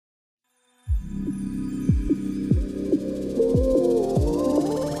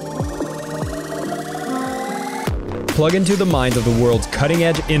plug into the minds of the world's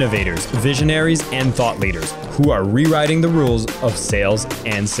cutting-edge innovators, visionaries, and thought leaders who are rewriting the rules of sales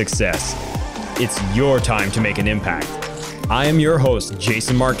and success. It's your time to make an impact. I am your host,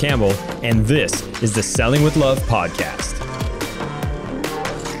 Jason Mark Campbell, and this is the Selling with Love podcast.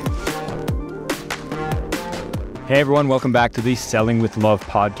 Hey everyone, welcome back to the Selling with Love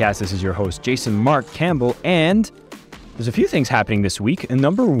podcast. This is your host, Jason Mark Campbell, and there's a few things happening this week. And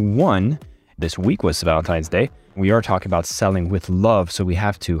number one, this week was Valentine's Day. We are talking about selling with love, so we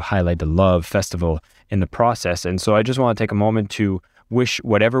have to highlight the love festival in the process. And so I just want to take a moment to wish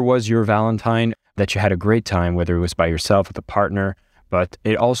whatever was your Valentine that you had a great time, whether it was by yourself with a partner, but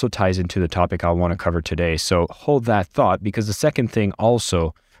it also ties into the topic I want to cover today. So hold that thought, because the second thing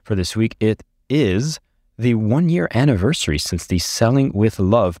also for this week, it is the 1-year anniversary since the Selling with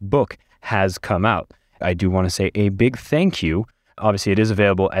Love book has come out. I do want to say a big thank you. Obviously, it is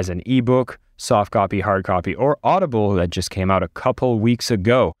available as an ebook, soft copy, hard copy, or Audible that just came out a couple weeks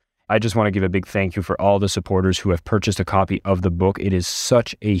ago. I just want to give a big thank you for all the supporters who have purchased a copy of the book. It is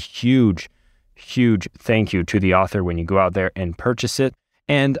such a huge thank you to the author when you go out there and purchase it.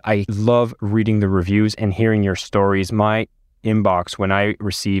 And I love reading the reviews and hearing your stories. My inbox, when I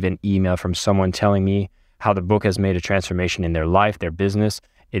receive an email from someone telling me how the book has made a transformation in their life, their business,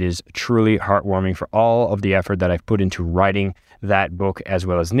 it is truly heartwarming for all of the effort that I've put into writing that book as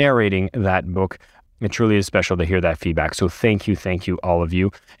well as narrating that book. It truly is special to hear that feedback. So thank you, all of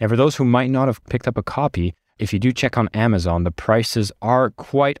you. And for those who might not have picked up a copy, if you do check on Amazon, the prices are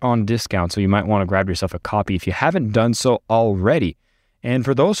quite on discount. So you might want to grab yourself a copy if you haven't done so already. And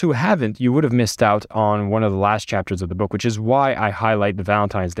for those who haven't, you would have missed out on one of the last chapters of the book, which is why I highlight the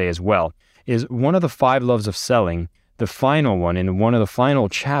Valentine's Day as well, is one of the 5 loves of selling. The final one in one of the final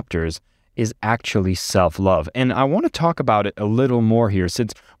chapters is actually self-love. And I want to talk about it a little more here,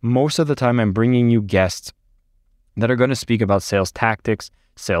 since most of the time I'm bringing you guests that are going to speak about sales tactics,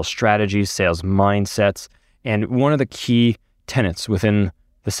 sales strategies, sales mindsets. And one of the key tenets within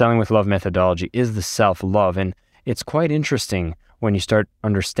the Selling with Love methodology is the self-love. And it's quite interesting when you start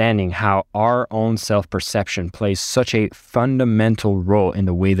understanding how our own self-perception plays such a fundamental role in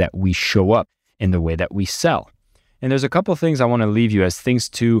the way that we show up, in the way that we sell. And there's a couple of things I want to leave you as things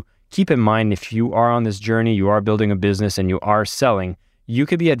to keep in mind if you are on this journey, you are building a business, and you are selling. You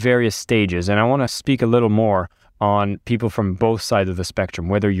could be at various stages. And I want to speak a little more on people from both sides of the spectrum,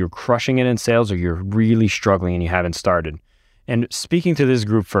 whether you're crushing it in sales or you're really struggling and you haven't started. And speaking to this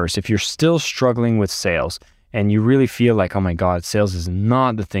group first, if you're still struggling with sales and you really feel like, oh my God, sales is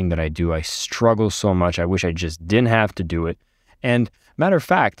not the thing that I do. I struggle so much. I wish I just didn't have to do it. And matter of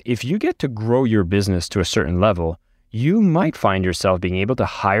fact, if you get to grow your business to a certain level, you might find yourself being able to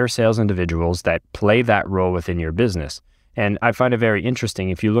hire sales individuals that play that role within your business. And I find it very interesting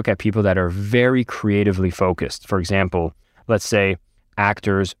if you look at people that are very creatively focused. For example, let's say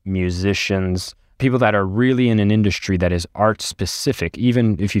actors, musicians, people that are really in an industry that is art specific.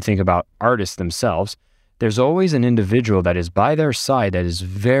 Even if you think about artists themselves, there's always an individual that is by their side that is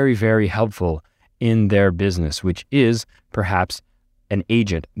very helpful in their business, which is perhaps an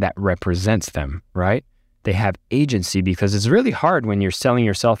agent that represents them, right? They have agency, because it's really hard when you're selling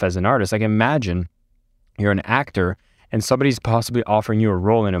yourself as an artist. Like, imagine you're an actor and somebody's possibly offering you a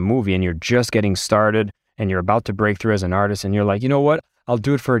role in a movie and you're just getting started and you're about to break through as an artist, and you're like, you know what? I'll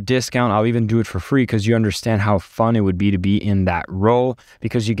do it for a discount. I'll even do it for free, because you understand how fun it would be to be in that role,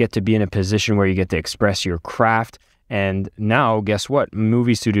 because you get to be in a position where you get to express your craft. And now, guess what?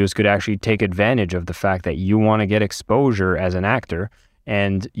 Movie studios could actually take advantage of the fact that you want to get exposure as an actor,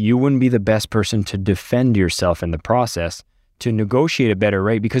 and you wouldn't be the best person to defend yourself in the process, to negotiate a better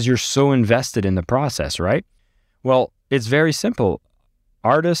rate, because you're so invested in the process, right? Well, it's very simple.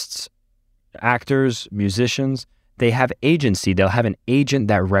 Artists, actors, musicians, they have agency. They'll have an agent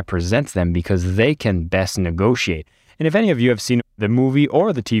that represents them because they can best negotiate. And if any of you have seen the movie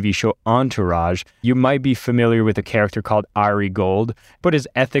or the TV show Entourage, you might be familiar with a character called Ari Gold. Put his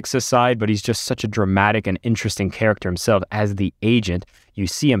ethics aside, but he's just such a dramatic and interesting character himself as the agent. You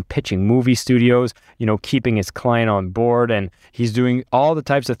see him pitching movie studios, keeping his client on board, and he's doing all the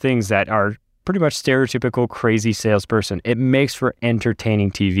types of things that are pretty much stereotypical crazy salesperson. It makes for entertaining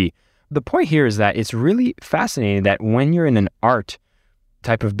TV. The point here is that it's really fascinating that when you're in an art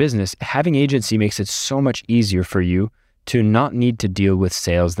type of business, having agency makes it so much easier for you to not need to deal with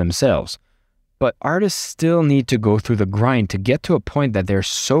sales themselves. But artists still need to go through the grind to get to a point that they're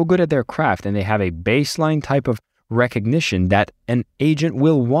so good at their craft and they have a baseline type of recognition that an agent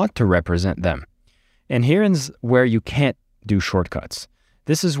will want to represent them. And here's where you can't do shortcuts.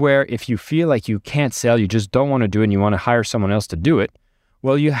 This is where if you feel like you can't sell, you just don't want to do it and you want to hire someone else to do it,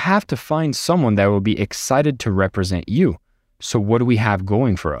 Well, you have to find someone that will be excited to represent you. So what do we have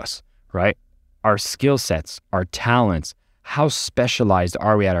going for us, right? Our skill sets, our talents, how specialized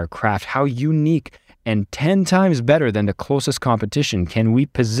are we at our craft? How unique and 10 times better than the closest competition can we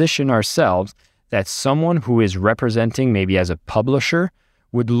position ourselves that someone who is representing maybe as a publisher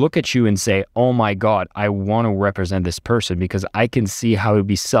would look at you and say, oh my God, I want to represent this person because I can see how it would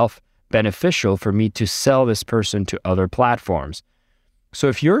be self-beneficial for me to sell this person to other platforms. So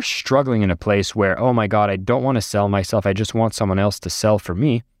if you're struggling in a place where, oh my God, I don't want to sell myself, I just want someone else to sell for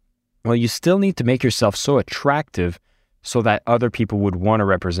me, well, you still need to make yourself so attractive so that other people would want to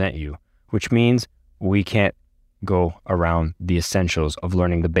represent you, which means we can't go around the essentials of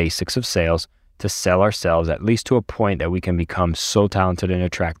learning the basics of sales to sell ourselves, at least to a point that we can become so talented and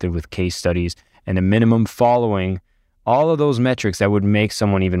attractive with case studies and a minimum following, all of those metrics that would make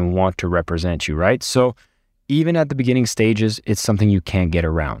someone even want to represent you, right? So even at the beginning stages, it's something you can't get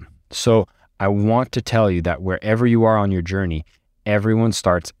around. So I want to tell you that wherever you are on your journey, everyone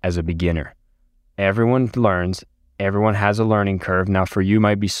starts as a beginner. Everyone learns, everyone has a learning curve. Now for you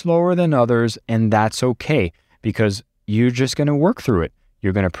might be slower than others, and that's okay because you're just going to work through it.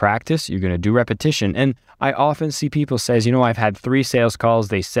 You're going to practice, you're going to do repetition. And I often see people say, I've had 3 sales calls,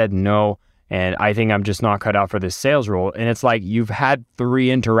 they said no, and I think I'm just not cut out for this sales role. And it's like, you've had 3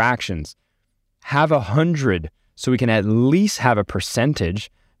 interactions. Have 100 so we can at least have a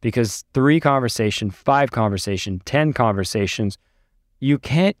percentage, because 3 conversations, 5 conversations, 10 conversations, you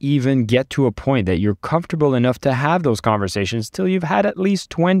can't even get to a point that you're comfortable enough to have those conversations till you've had at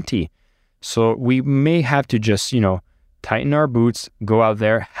least 20. So we may have to just, tighten our boots, go out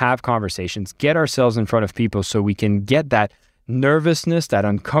there, have conversations, get ourselves in front of people so we can get that nervousness, that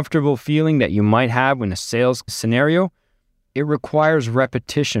uncomfortable feeling that you might have in a sales scenario. It requires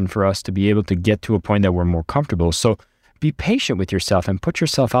repetition for us to be able to get to a point that we're more comfortable. So be patient with yourself and put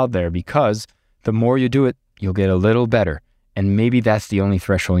yourself out there, because the more you do it, you'll get a little better. And maybe that's the only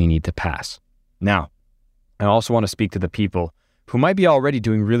threshold you need to pass. Now, I also want to speak to the people who might be already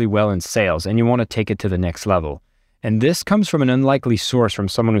doing really well in sales and you want to take it to the next level. And this comes from an unlikely source, from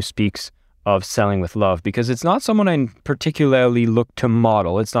someone who speaks of selling with love, because it's not someone I particularly look to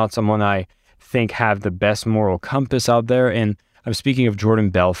model. It's not someone I think have the best moral compass out there. And I'm speaking of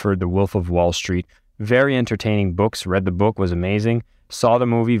Jordan Belfort, The Wolf of Wall Street. Very entertaining books. Read the book, was amazing. Saw the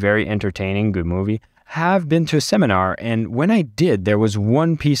movie, very entertaining, good movie. Have been to a seminar, and when I did, there was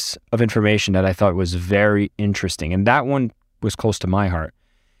one piece of information that I thought was very interesting, and that one was close to my heart,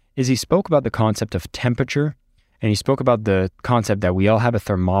 is he spoke about the concept of temperature. And he spoke about the concept that we all have a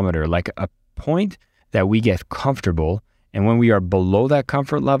thermometer, like a point that we get comfortable. And when we are below that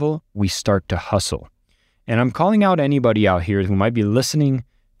comfort level, we start to hustle. And I'm calling out anybody out here who might be listening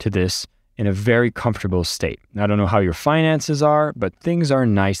to this in a very comfortable state. I don't know how your finances are, but things are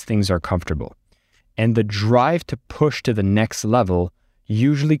nice, things are comfortable. And the drive to push to the next level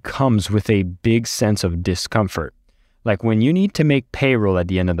usually comes with a big sense of discomfort. Like when you need to make payroll at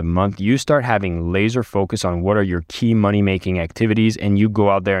the end of the month, you start having laser focus on what are your key money-making activities, and you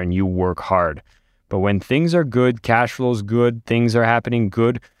go out there and you work hard. But when things are good, cash flow's good, things are happening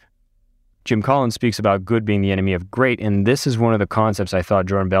good, Jim Collins speaks about good being the enemy of great, and this is one of the concepts I thought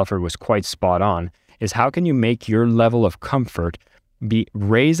Jordan Belfort was quite spot on, is how can you make your level of comfort be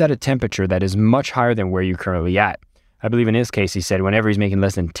raised at a temperature that is much higher than where you're currently at. I believe in his case, he said whenever he's making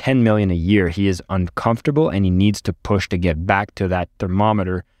less than 10 million a year, he is uncomfortable and he needs to push to get back to that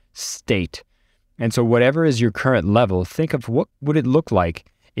thermometer state. And so whatever is your current level, think of what would it look like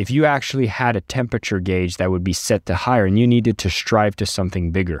if you actually had a temperature gauge that would be set to higher and you needed to strive to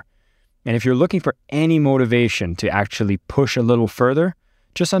something bigger. And if you're looking for any motivation to actually push a little further,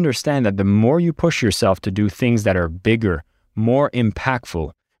 just understand that the more you push yourself to do things that are bigger, more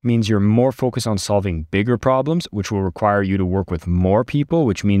impactful, means you're more focused on solving bigger problems, which will require you to work with more people,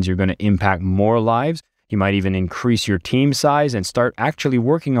 which means you're going to impact more lives. You might even increase your team size and start actually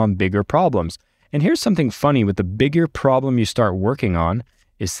working on bigger problems. And here's something funny: with the bigger problem you start working on,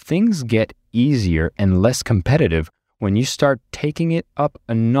 is things get easier and less competitive when you start taking it up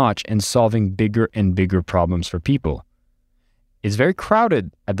a notch and solving bigger and bigger problems for people. It's very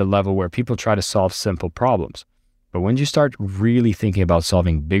crowded at the level where people try to solve simple problems. But when you start really thinking about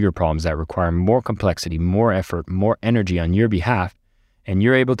solving bigger problems that require more complexity, more effort, more energy on your behalf, and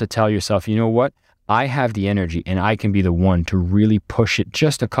you're able to tell yourself, you know what, I have the energy and I can be the one to really push it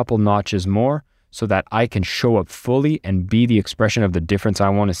just a couple notches more so that I can show up fully and be the expression of the difference I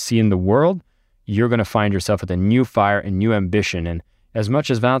want to see in the world, you're going to find yourself with a new fire and new ambition. And as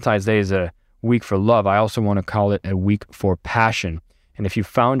much as Valentine's Day is a week for love, I also want to call it a week for passion. And if you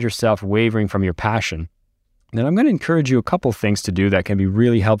found yourself wavering from your passion, then I'm going to encourage you a couple things to do that can be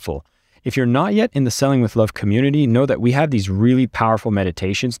really helpful. If you're not yet in the Selling with Love community, know that we have these really powerful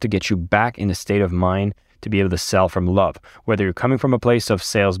meditations to get you back in a state of mind to be able to sell from love. Whether you're coming from a place of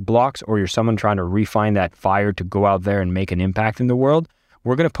sales blocks or you're someone trying to refine that fire to go out there and make an impact in the world,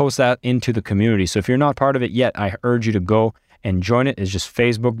 we're going to post that into the community. So if you're not part of it yet, I urge you to go and join it. It's just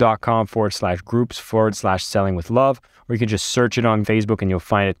facebook.com/groups/selling with love, or you can just search it on Facebook and you'll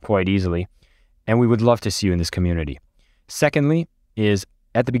find it quite easily. And we would love to see you in this community. Secondly is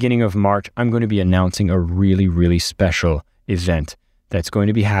at the beginning of March, I'm going to be announcing a really, really special event that's going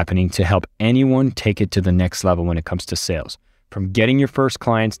to be happening to help anyone take it to the next level when it comes to sales. From getting your first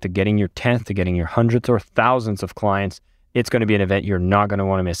clients to getting your 10th to getting your hundreds or thousands of clients, it's going to be an event you're not going to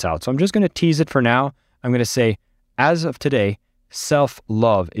want to miss out. So I'm just going to tease it for now. I'm going to say, as of today,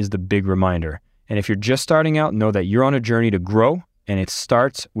 self-love is the big reminder. And if you're just starting out, know that you're on a journey to grow, and it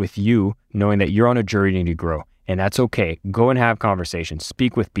starts with you knowing that you're on a journey to grow. And that's okay. Go and have conversations.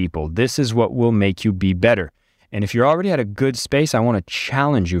 Speak with people. This is what will make you be better. And if you're already at a good space, I want to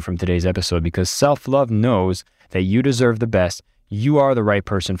challenge you from today's episode, because self-love knows that you deserve the best. You are the right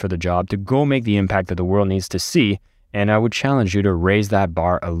person for the job to go make the impact that the world needs to see. And I would challenge you to raise that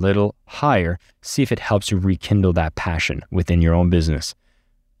bar a little higher. See if it helps you rekindle that passion within your own business.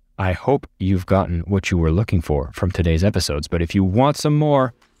 I hope you've gotten what you were looking for from today's episodes. But if you want some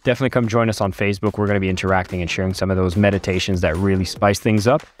more, definitely come join us on Facebook. We're going to be interacting and sharing some of those meditations that really spice things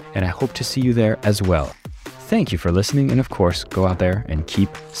up. And I hope to see you there as well. Thank you for listening. And of course, go out there and keep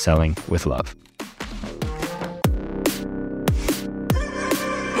selling with love.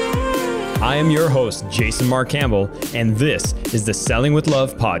 I am your host, Jason Mark Campbell, and this is the Selling with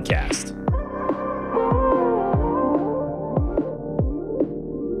Love podcast.